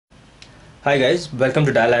Hi guys, welcome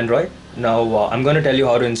to Dial Android. Now I'm going to tell you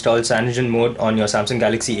how to install CyanogenMod on your Samsung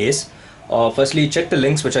Galaxy Ace. Firstly, check the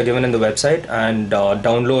links which are given in the website and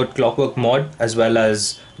download Clockworkmod as well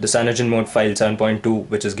as the CyanogenMod file 7.2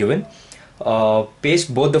 which is given.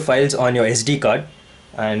 Paste both the files on your SD card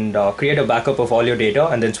and create a backup of all your data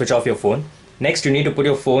and then switch off your phone. Next, you need to put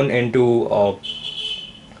your phone into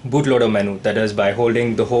bootloader menu, that is by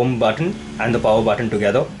holding the home button and the power button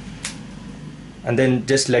together, and then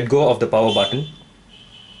just let go of the power button.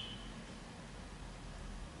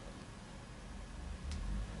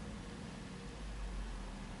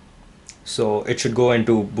 So it should go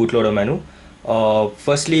into bootloader menu.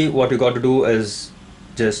 Firstly, what you got to do is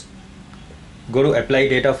just go to apply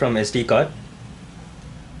data from SD card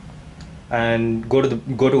and go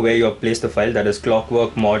to where you have placed the file, that is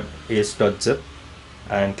clockworkmod ace.zip,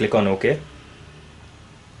 and click on OK.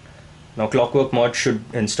 Now Clockworkmod should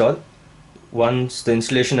install. Once the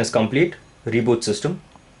installation is complete, reboot system.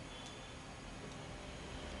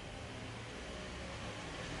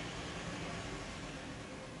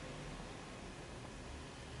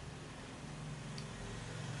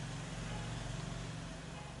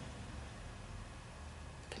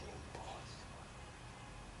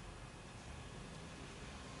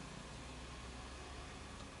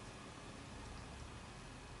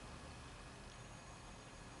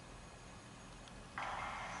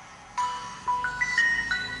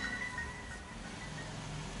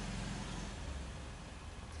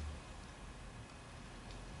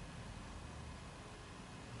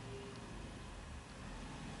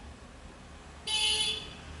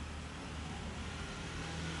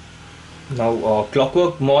 Now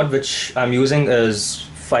Clockworkmod which I'm using is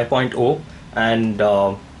 5.0, and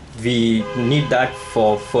we need that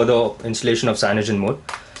for further installation of CyanogenMod.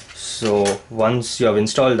 So once you have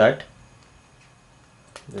installed that,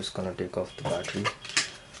 just gonna take off the battery.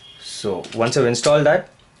 So once you've installed that,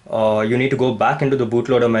 you need to go back into the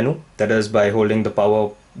bootloader menu, that is by holding the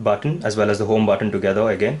power button as well as the home button together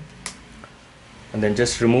again, and then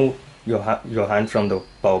just remove your hand from the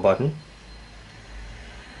power button.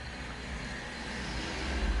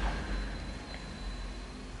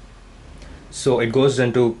 So it goes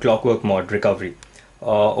into Clockworkmod Recovery.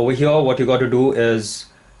 Over here, what you got to do is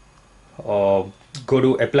go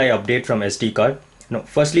to apply update from SD card. Now,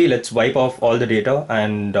 firstly, let's wipe off all the data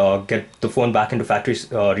and get the phone back into factory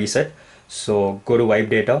reset. So go to wipe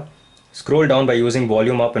data, scroll down by using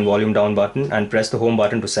volume up and volume down button, and press the home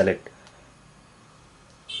button to select.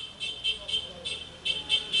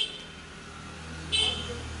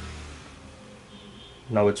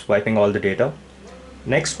 Now it's wiping all the data.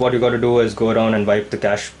 Next, what you got to do is go around and wipe the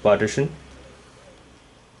cache partition.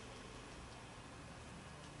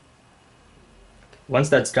 Once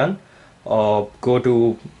that's done, go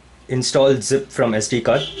to install zip from SD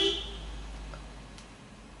card.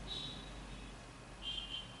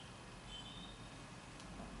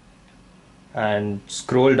 And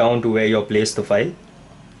scroll down to where you place the file.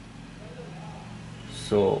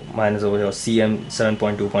 So mine is over here, CM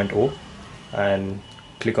 7.2.0, and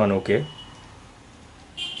click on OK.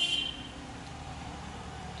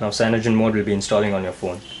 Now CyanogenMod will be installing on your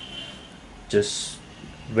phone. Just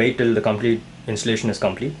wait till the complete installation is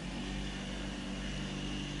complete.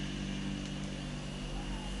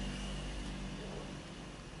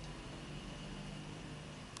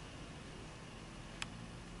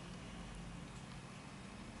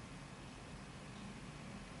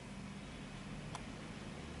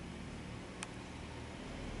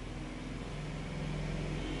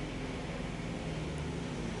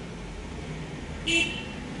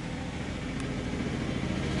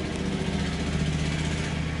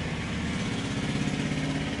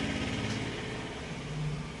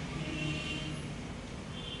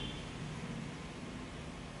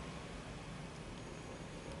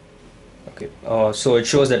 Okay, so it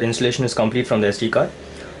shows that installation is complete from the SD card.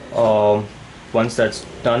 Once that's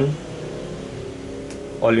done,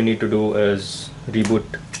 all you need to do is reboot.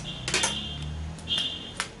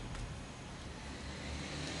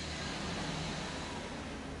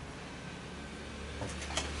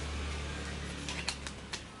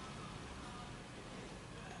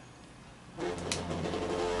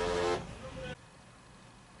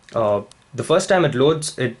 The first time it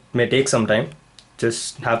loads, it may take some time.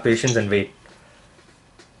 Just have patience and wait.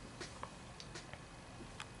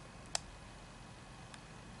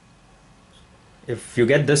 If you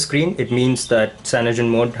get this screen, it means that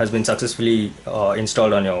CyanogenMod has been successfully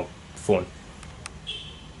installed on your phone.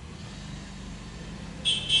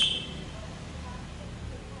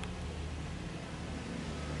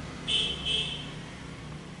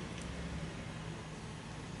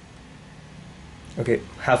 Okay,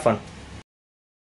 have fun.